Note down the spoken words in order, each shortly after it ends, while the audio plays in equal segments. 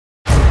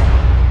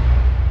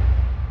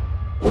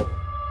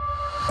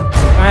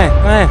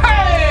Hey,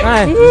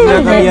 you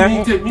come here.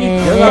 You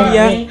come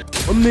here.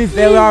 Me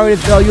very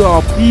already tell you a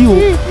peel.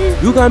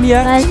 You come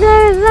here. Come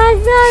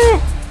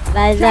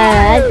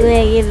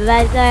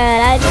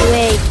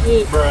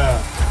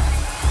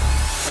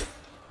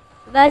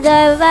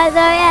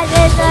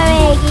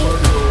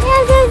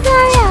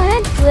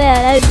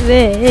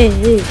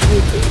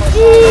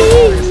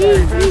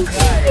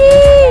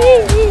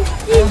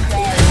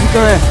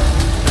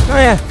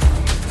here.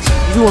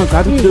 You want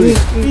to do it?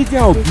 You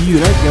tell you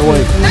like your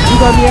way. You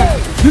come here.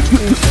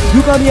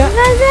 You come here.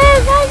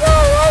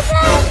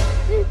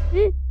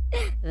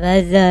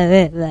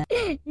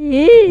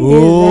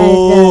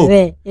 Oh,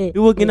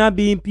 you cannot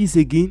be in peace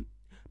again.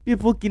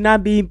 People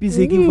cannot be in peace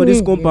again for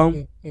this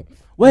compound.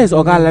 Where is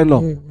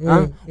Ogalano?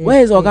 Huh?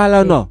 Where is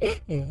Ogalano?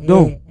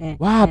 Don't.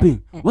 What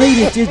happened? Why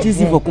you chase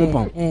JC for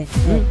compound?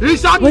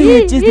 Why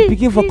you chase the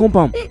picking for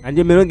compound? And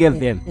they may not get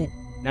them.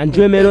 And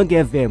Joe may not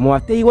get them. I'll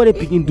tell you what the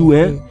picking do,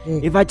 eh?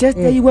 If I just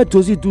tell you what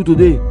Josie do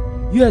today,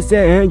 you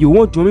say, you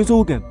want Johnny so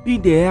we can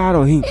beat the hair out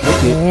of him.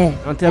 Okay.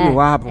 And tell me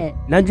what happened.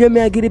 Now Joe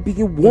may get a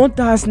picking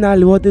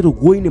 1,000 water to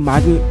go in the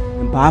market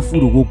and buy food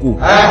to go.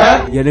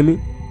 You hear me?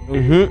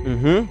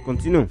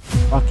 Continue.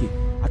 Okay.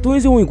 I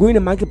told you when you go in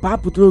the market, buy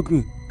potato.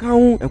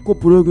 Count and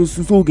cook potato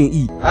so can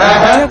eat.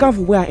 Check out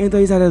for where I enter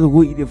inside to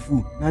go eat the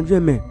food. Now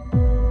Joe man,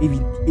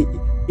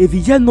 if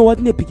you just know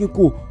what they picking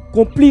cool.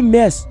 Complete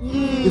mess.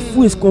 The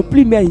food is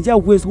complete mess. You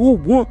just waste whole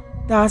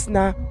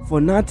 1,000 for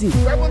nothing.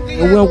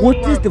 And when we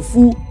taste the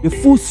food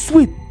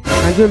sweet.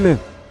 And man,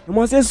 you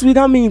must say sweet,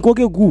 I mean you go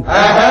get good.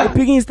 The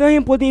picking is not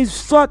important, it's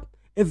salt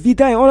and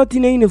vita and other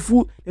things in the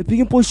food. The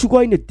picking put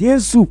sugar in the damn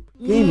soup.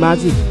 Can you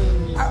imagine?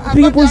 The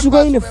picking put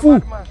sugar in the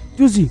food.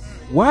 Josie,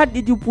 why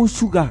did you put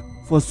sugar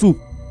for soup?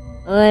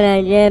 Oh,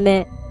 man,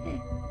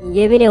 you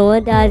gave me the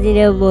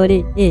 1,000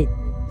 money.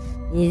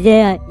 Is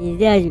there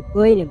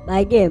going to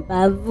buy game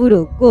buy food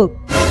to cook?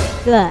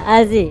 So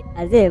I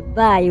say,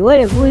 buy, you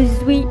want a food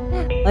sweet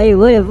or you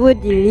want a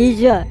food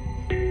delicious?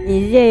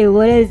 Is there you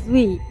want a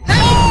sweet?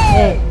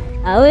 Hey,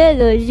 I want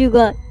no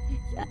sugar.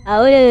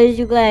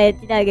 I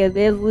think I can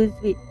make food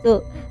sweet.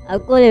 So I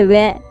call it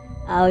red.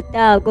 I'll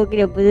tell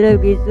cooking a potato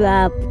grease to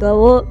have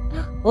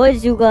whole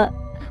sugar.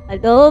 I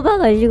don't know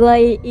about sugar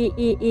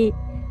eat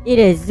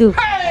a soup.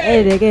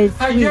 Hey, make it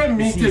sweet.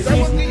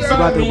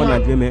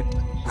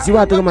 See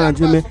what I'm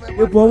talking about,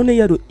 you born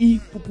here to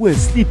eat, Pupu and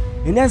sleep,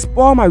 and that's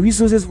all my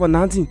resources for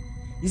nothing.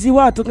 You see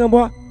what I'm talking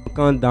about?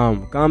 Calm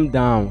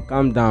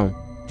down.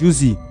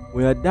 Juicy,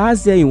 when your dad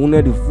said he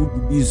wanted the food to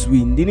be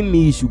sweet, didn't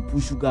mean you should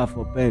put sugar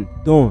for pen.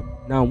 Don't.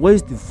 Now, where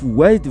is the food?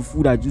 Where is the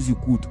food that Juicy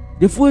cooked?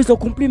 The food is a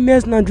complete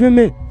mess, now,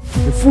 dreaming.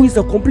 The food is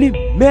a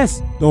complete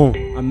mess. Don't.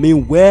 I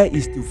mean, where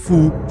is the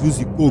food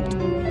Juicy cooked?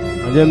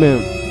 And then, man,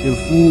 the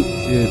food.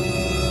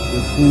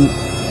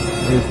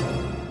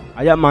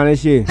 I just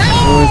manage it. You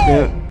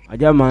understand? I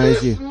just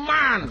manage it.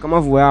 Come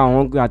off where I'm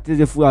hungry. I taste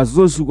the food as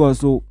so sugar,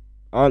 so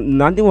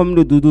nothing for me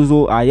to do,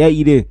 so I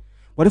eat it.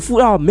 But the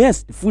food are a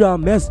mess.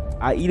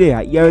 I eat it.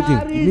 I eat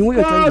everything. You mean what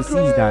you're trying to see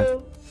is that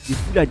the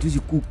food that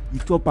you cook, you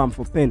chop them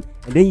for pen,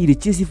 and then you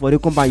chase it for the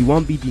company. You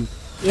want beating.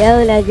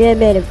 Yo,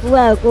 Nigeria, the food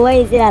are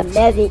going to that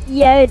mess.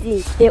 Eat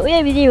everything. The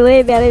only reason we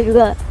have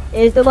because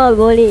it's too much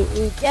money.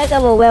 You check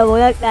out where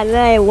we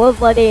can work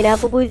for the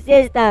Pupu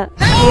system.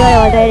 See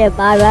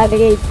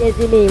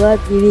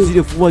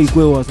the food you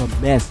go was a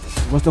mess.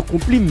 It was a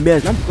complete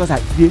mess. Not because I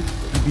eat it,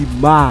 you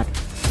be mad.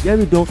 Hear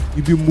me though,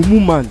 you be mumu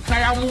man.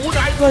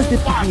 Because they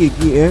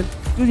picking again,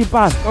 Do the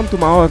pass, come to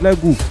my house, let's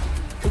go.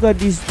 Look at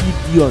this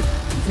idiot.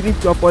 You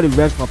didn't chop all the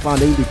rest for pound,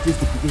 then you chase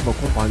the picking for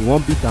compound. You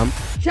won't beat them.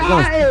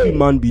 What stupid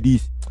man be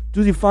this?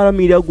 Do the follow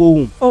me, they'll go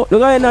home. Oh,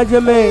 look at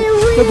that, man.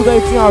 So because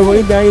you think I'm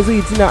running behind, so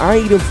you think I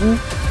ain't eat the food.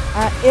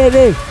 I ate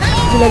it.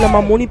 You like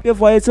my money pay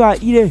for it, so I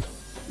eat it.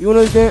 You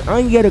understand? I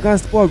ain't get the kind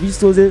of sport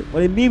resources,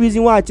 but the main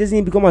reason why I chasing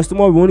him because my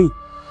stomach running.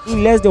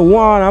 In less than 1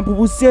 hour, I'm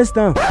Pupu 6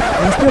 times.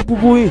 I'm still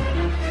Pupu in.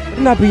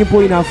 I'm not paying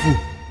for enough food.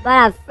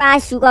 But a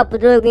fried sugar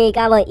potato green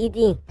come on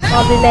eating.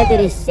 Compliment to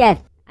the chef.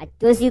 I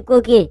toast you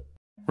cookie.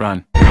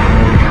 Run.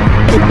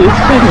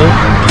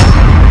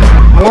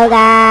 Hello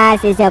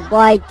guys, it's your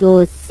boy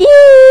Joice.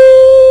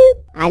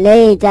 I know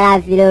you enjoy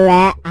that video,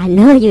 right? I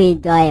know you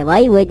enjoy it. What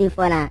are you waiting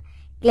for now?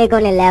 Click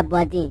on the left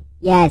button.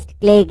 Yes,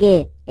 click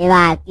it. If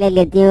I click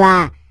it,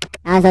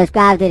 and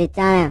subscribe to the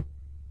channel.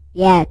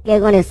 Yeah,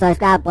 click on the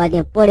subscribe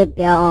button, put the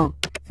bell on.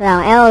 So that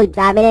whenever I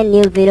drop in a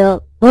new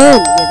video, boom,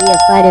 you'll be the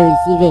first to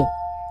receive it.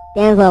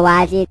 Thanks for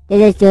watching.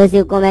 This is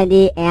Joice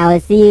Comedy, and I will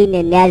see you in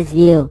the next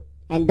video.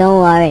 And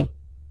don't worry,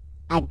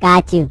 I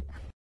got you.